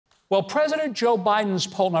Well, President Joe Biden's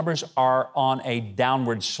poll numbers are on a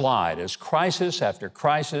downward slide as crisis after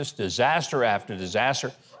crisis, disaster after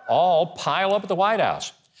disaster, all pile up at the White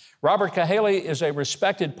House. Robert Cahaly is a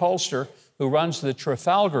respected pollster who runs the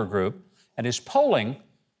Trafalgar Group, and his polling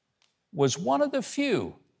was one of the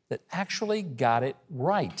few that actually got it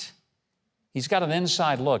right. He's got an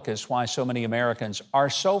inside look as why so many Americans are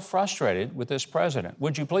so frustrated with this president.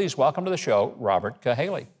 Would you please welcome to the show, Robert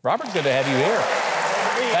Cahaly. Robert, good to have you here.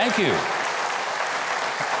 Thank you.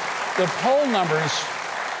 The poll numbers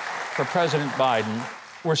for President Biden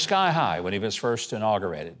were sky high when he was first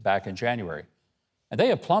inaugurated back in January. And they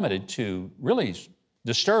have plummeted to really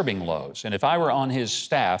disturbing lows. And if I were on his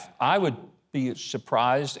staff, I would be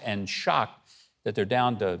surprised and shocked that they're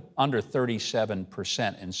down to under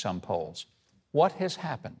 37% in some polls. What has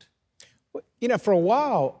happened? You know, for a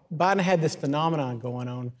while, Biden had this phenomenon going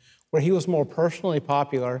on where he was more personally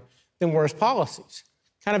popular than were his policies.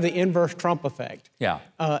 Kind of the inverse Trump effect. Yeah.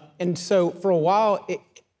 And so for a while,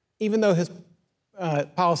 even though his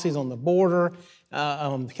policies on the border,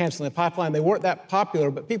 canceling the pipeline, they weren't that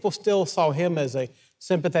popular, but people still saw him as a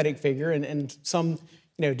sympathetic figure, and some,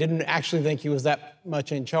 didn't actually think he was that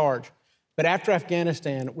much in charge. But after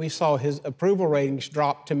Afghanistan, we saw his approval ratings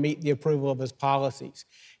drop to meet the approval of his policies.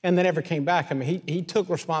 And they never came back. I mean, he took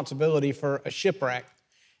responsibility for a shipwreck.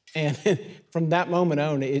 And from that moment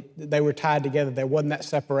on, they were tied together. There wasn't that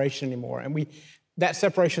separation anymore. And that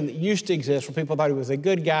separation that used to exist where people thought he was a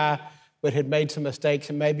good guy but had made some mistakes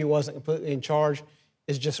and maybe wasn't completely in charge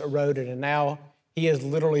is just eroded. And now he is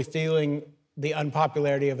literally feeling the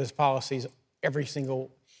unpopularity of his policies, every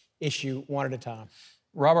single issue, one at a time.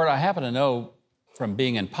 Robert, I happen to know from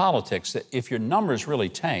being in politics that if your numbers really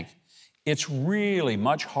tank, it's really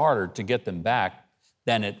much harder to get them back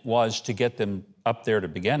than it was to get them up there to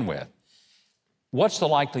begin with. What's the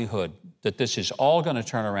likelihood that this is all going to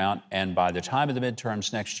turn around and by the time of the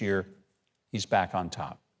midterms next year, he's back on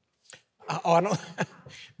top?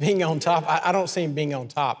 Being on top, I don't see him being on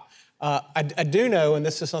top. I do know, and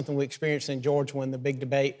this is something we experienced in Georgia when the big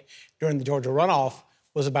debate during the Georgia runoff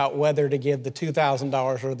was about whether to give the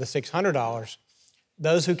 $2,000 or the $600.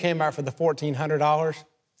 Those who came out for the $1,400,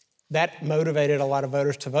 that motivated a lot of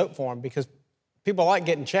voters to vote for him because people like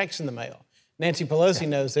getting checks in the mail. Nancy Pelosi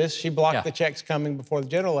knows this. She blocked the checks coming before the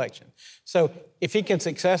general election. So if he can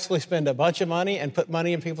successfully spend a bunch of money and put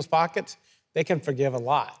money in people's pockets, they can forgive a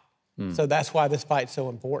lot. So that's why this fight's so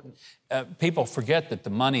important. People forget that the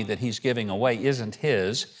money that he's giving away isn't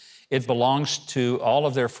his. It belongs to all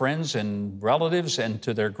of their friends and relatives and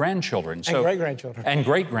to their grandchildren. And great-grandchildren. And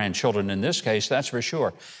great-grandchildren in this case, that's for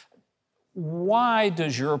sure. Why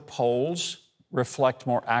does your polls reflect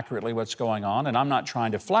more accurately what's going on? And I'm not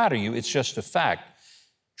trying to flatter you, it's just a fact.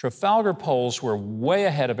 Trafalgar polls were way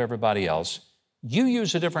ahead of everybody else. You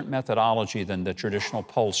use a different methodology than the traditional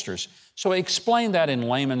pollsters. So explain that in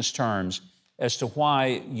layman's terms as to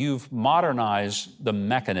why you've modernized the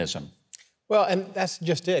mechanism. Well, and that's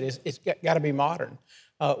just it. It's got to be modern.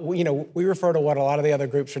 We refer to what a lot of the other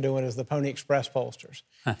groups are doing as the Pony Express pollsters.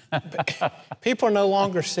 People are no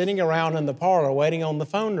longer sitting around in the parlor waiting on the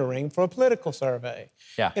phone to ring for a political survey.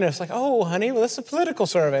 Yeah. It's like, oh, honey, well, this is a political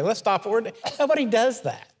survey. Let's stop it. Nobody does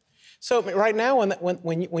that. So right now,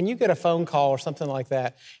 when you get a phone call or something like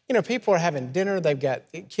that, people are having dinner. They've got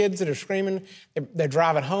kids that are screaming. They're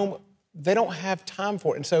driving home. They don't have time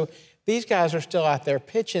for it. And so these guys are still out there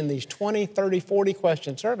pitching these 20, 30, 40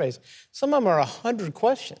 question surveys. Some of them are 100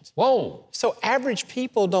 questions. Whoa. So average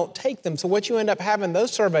people don't take them. So what you end up having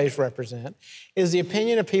those surveys represent is the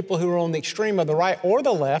opinion of people who are on the extreme of the right or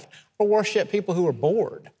the left, or worse yet, people who are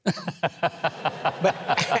bored. But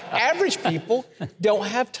average people don't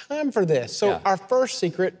have time for this. So our first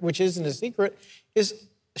secret, which isn't a secret, is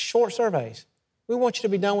short surveys. We want you to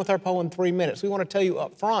be done with our poll in 3 minutes. We want to tell you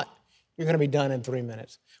up front you're going to be done in 3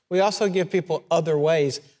 minutes. We also give people other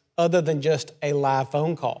ways other than just a live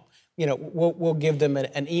phone call. We'll give them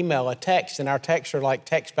an email, a text, and our texts are like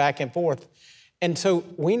text back and forth. And so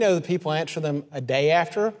we know that people answer them a day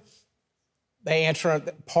after. They answer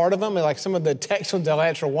part of them, and like some of the text ones, they'll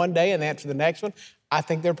answer one day and they answer the next one. I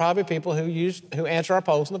think there are probably people who answer our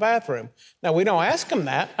polls in the bathroom. Now, we don't ask them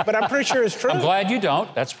that, but I'm pretty sure it's true. I'm glad you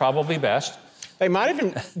don't. That's probably best. They might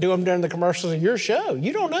even do them during the commercials of your show.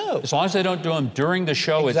 You don't know. As long as they don't do them during the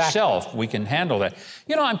show itself, we can handle that.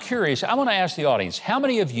 I'm curious. I want to ask the audience, how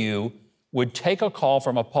many of you would take a call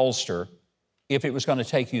from a pollster if it was going to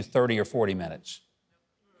take you 30 or 40 minutes?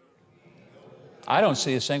 I don't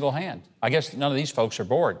see a single hand. I guess none of these folks are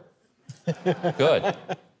bored. Good.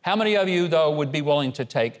 How many of you, though, would be willing to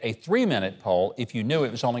take a 3-minute poll if you knew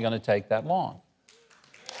it was only going to take that long?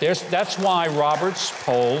 That's why Robert's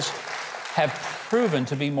polls have proven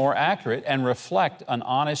to be more accurate and reflect an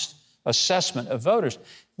honest assessment of voters.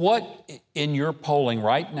 What in your polling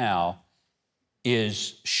right now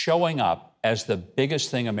is showing up as the biggest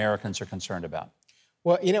thing Americans are concerned about?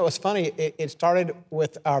 Well, you know, it's funny. It started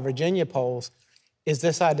with our Virginia polls, is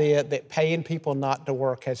this idea that paying people not to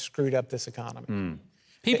work has screwed up this economy.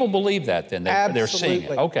 People believe that then. They're seeing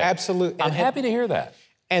it. Okay. Absolutely. I'm happy to hear that.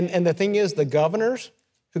 And the thing is, the governors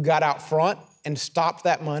who got out front and stopped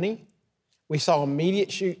that money, we saw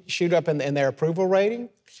immediate shoot up in their approval rating.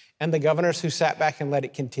 And the governors who sat back and let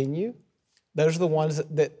it continue, those are the ones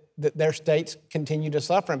that their states continue to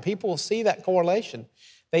suffer. And people see that correlation.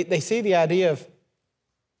 They see the idea of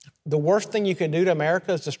the worst thing you can do to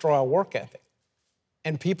America is destroy our work ethic.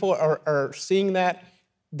 And people are seeing that.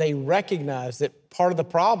 They recognize that part of the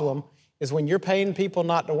problem is when you're paying people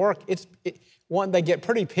not to work, they get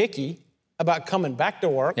pretty picky about coming back to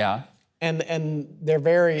work. Yeah. And they're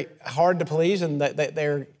very hard to please, and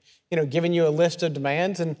they're giving you a list of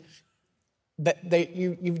demands, and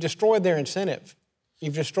you've destroyed their incentive.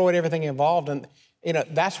 You've destroyed everything involved, and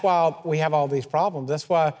that's why we have all these problems. That's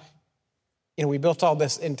why we built all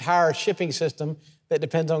this entire shipping system that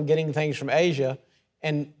depends on getting things from Asia,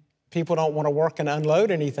 and people don't want to work and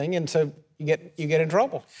unload anything, and so you get in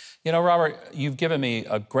trouble. Robert, you've given me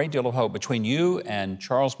a great deal of hope. Between you and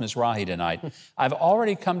Charles Mizrahi tonight, I've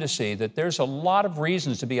already come to see that there's a lot of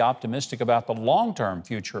reasons to be optimistic about the long-term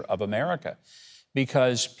future of America,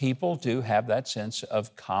 because people do have that sense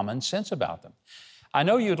of common sense about them. I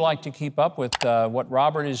know you'd like to keep up with what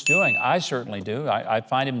Robert is doing. I certainly do. I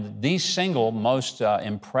find him the single most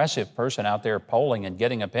impressive person out there polling and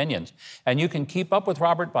getting opinions. And you can keep up with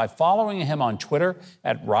Robert by following him on Twitter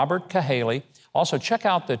at Robert Cahaly. Also, check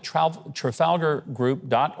out the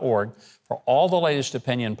trafalgargroup.org for all the latest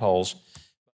opinion polls.